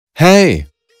Hey,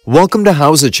 welcome to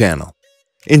How's It channel.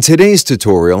 In today's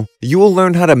tutorial, you will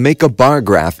learn how to make a bar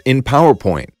graph in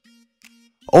PowerPoint.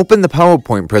 Open the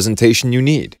PowerPoint presentation you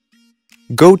need.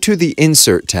 Go to the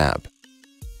Insert tab.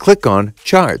 Click on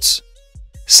Charts.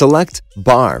 Select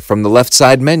Bar from the left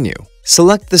side menu.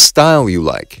 Select the style you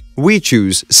like. We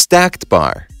choose Stacked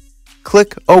Bar.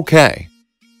 Click OK.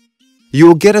 You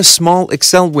will get a small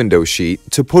Excel window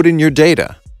sheet to put in your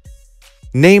data.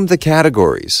 Name the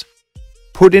categories.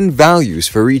 Put in values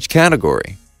for each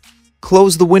category.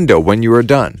 Close the window when you are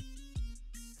done.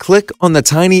 Click on the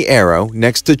tiny arrow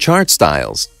next to Chart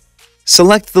Styles.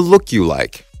 Select the look you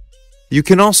like. You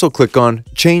can also click on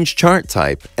Change Chart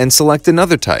Type and select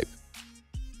another type.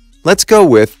 Let's go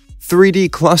with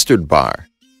 3D Clustered Bar.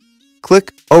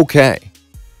 Click OK.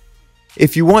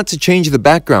 If you want to change the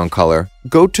background color,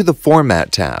 go to the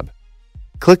Format tab.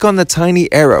 Click on the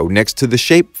tiny arrow next to the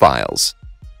shape files.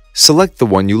 Select the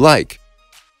one you like.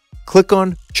 Click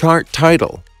on Chart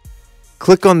Title.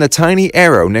 Click on the tiny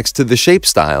arrow next to the shape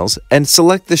styles and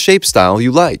select the shape style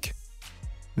you like.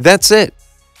 That's it.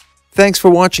 Thanks for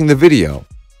watching the video.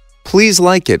 Please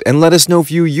like it and let us know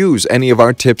if you use any of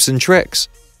our tips and tricks.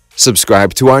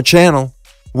 Subscribe to our channel.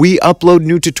 We upload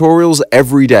new tutorials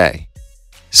every day.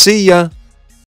 See ya!